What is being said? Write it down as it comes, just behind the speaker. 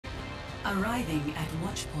Arriving at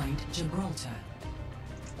Watchpoint Gibraltar.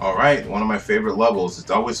 Alright, one of my favorite levels.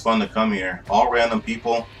 It's always fun to come here. All random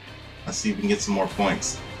people. Let's see if we can get some more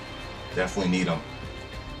points. Definitely need them.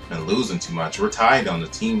 Been losing too much. We're tied on the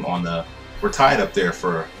team on the... We're tied up there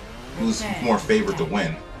for who's more favored to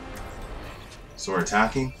win. So we're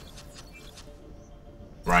attacking.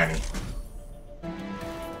 Riney.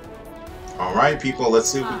 Alright people, let's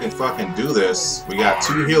see if we can fucking do this. We got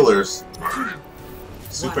 2 healers.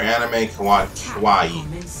 Super Anime Kawaii.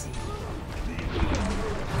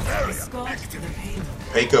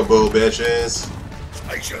 Peekaboo bitches.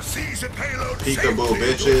 Peekaboo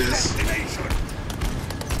bitches.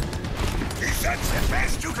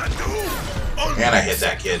 And I hit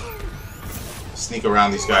that kid. Sneak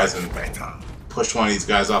around these guys and push one of these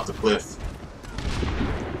guys off the cliff.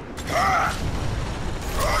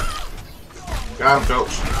 Got him,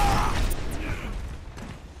 coach.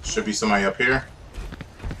 Should be somebody up here.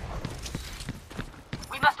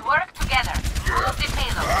 We must work together. Move the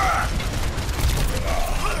payload.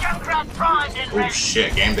 Oh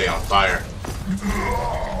shit, Gameday on fire.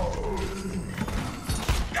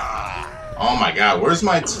 Oh my god, where's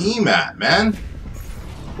my team at, man?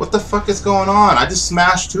 What the fuck is going on? I just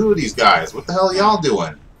smashed 2 of these guys. What the hell are y'all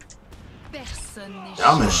doing?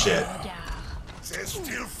 Dumb as shit. There's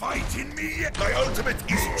still fight in me. My ultimate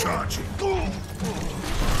is charging. You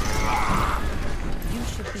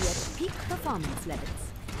should be at peak performance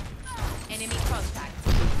levels. Enemy contact.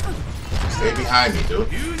 Stay behind me, dude.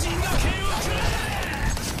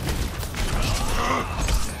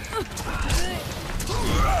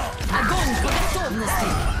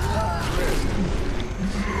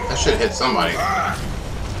 That should hit somebody.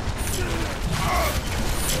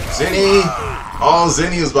 Zinni! Oh,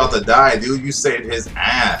 Zinni was about to die, dude. You saved his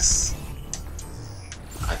ass.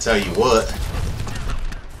 I tell you what.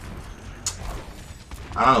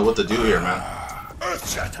 I don't know what to do here, man.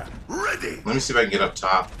 Earthshatter, ready. Let me see if I can get up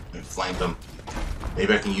top and flank them.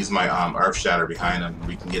 Maybe I can use my Earth Shatter behind them.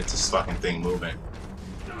 We can get this fucking thing moving.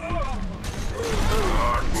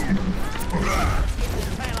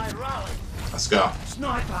 Let's go.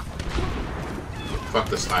 Fuck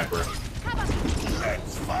the sniper.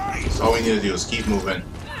 So all we need to do is keep moving.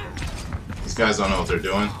 These guys don't know what they're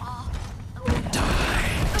doing.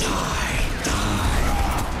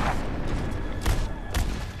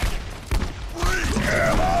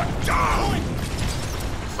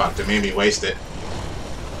 Fuck, they made me waste it.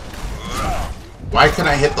 Why couldn't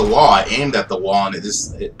I hit the wall? I aimed at the wall and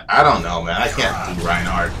I don't know, man. I can't do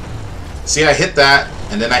Reinhardt. See, I hit that,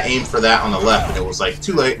 and then I aimed for that on the left, and it was like,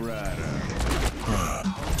 too late. I'm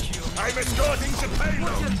escorting the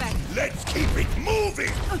payload. Let's keep it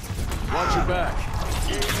moving. Watch your back.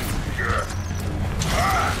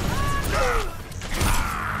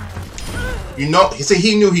 You know,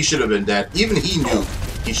 he knew he should have been dead. Even he knew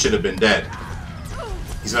he should have been dead.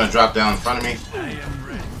 He's gonna drop down in front of me.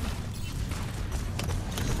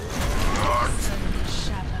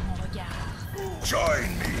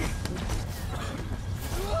 Join me.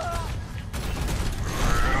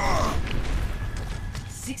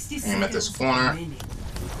 Aim at this corner.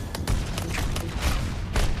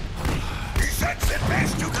 That's the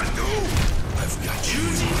best you can do. I've got you.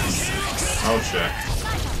 Oh shit.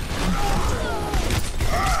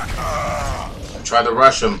 I tried to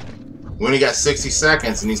rush him. We only got 60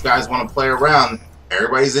 seconds and these guys want to play around.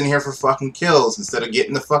 Everybody's in here for fucking kills instead of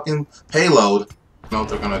getting the fucking payload. I don't know what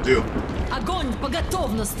they're gonna do.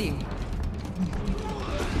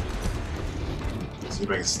 See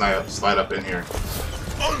if I can slide up in here.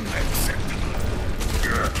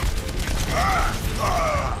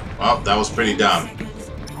 Well, that was pretty dumb.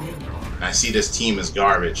 And I see this team is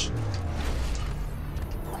garbage.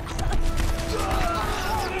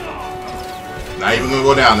 Not even gonna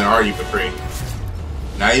go down there, are you, Capri?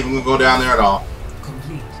 Not even gonna go down there at all.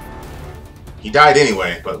 He died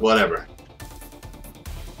anyway, but whatever.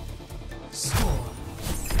 Score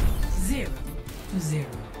 0-0.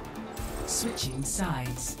 Switching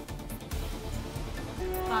sides.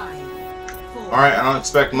 5, 4. Alright, I don't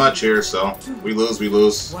expect much here, so we lose, we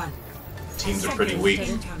lose. 1. Teams are pretty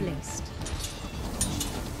weak.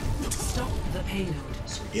 Stop the payload.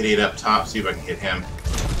 Idiot up top, see if I can hit him.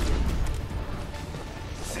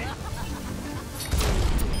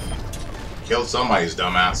 Killed somebody's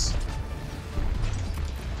dumbass.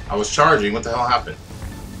 I was charging, what the hell happened?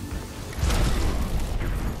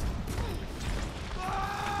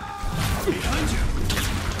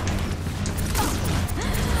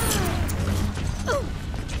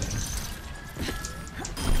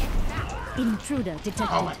 Intruder detected.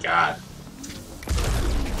 Oh my god.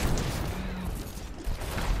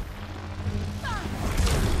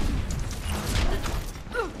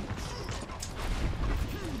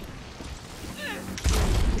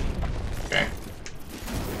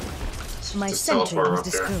 My Just sentry teleport was up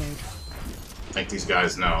there. destroyed. I think these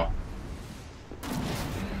guys know.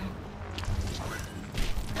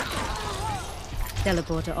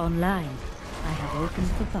 Teleporter online. I have opened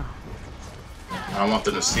the bar. I don't want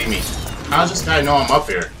them to see me. How does this guy know I'm up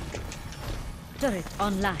here? Turret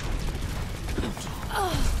online.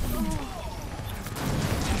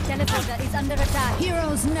 Teleporter is under attack.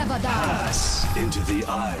 Heroes never die. Pass into the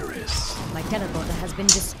iris. My teleporter has been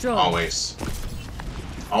destroyed. Always.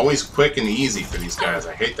 Always quick and easy for these guys.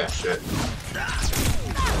 I hate that shit.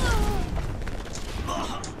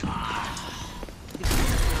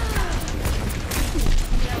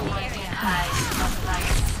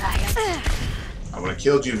 I would have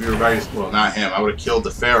killed you if you were by yourself. Well, not him. I would have killed the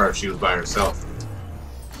Pharah if she was by herself.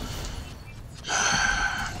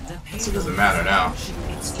 So it doesn't matter now.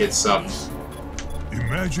 This kid sucks.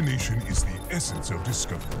 Imagination is the essence of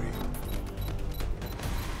discovery.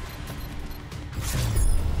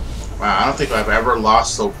 Wow, I don't think I've ever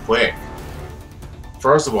lost so quick.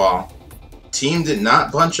 First of all, team did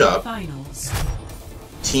not bunch up. Finals.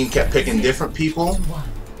 Team kept picking different people. 1.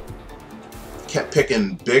 Kept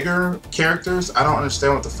picking bigger characters. I don't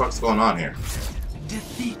understand what the fuck's going on here.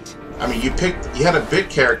 Defeat. I mean, you had a big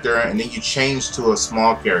character and then you changed to a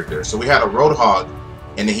small character. So we had a Roadhog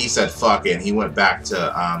and then he said fuck it and he went back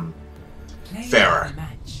to Pharah.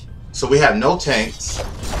 So we had no tanks.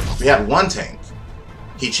 We had one tank.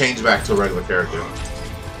 He changed back to a regular character.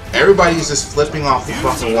 Everybody's just flipping off the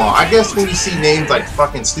fucking wall. I guess when you see names like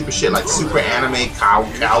fucking stupid shit like Super Anime,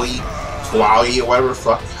 Kawi, or whatever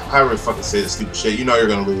fuck, however fucking say this stupid shit, you know you're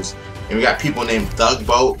gonna lose. And we got people named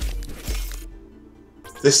Thugboat.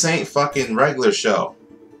 This ain't fucking regular show.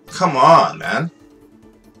 Come on, man.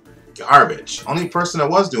 Garbage. Only person that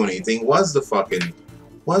was doing anything was the fucking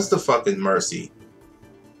Mercy.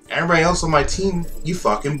 Everybody else on my team, you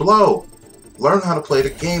fucking blow. Learn how to play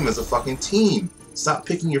the game as a fucking team. Stop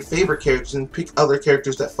picking your favorite characters and pick other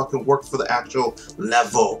characters that fucking work for the actual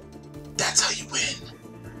level. That's how you win.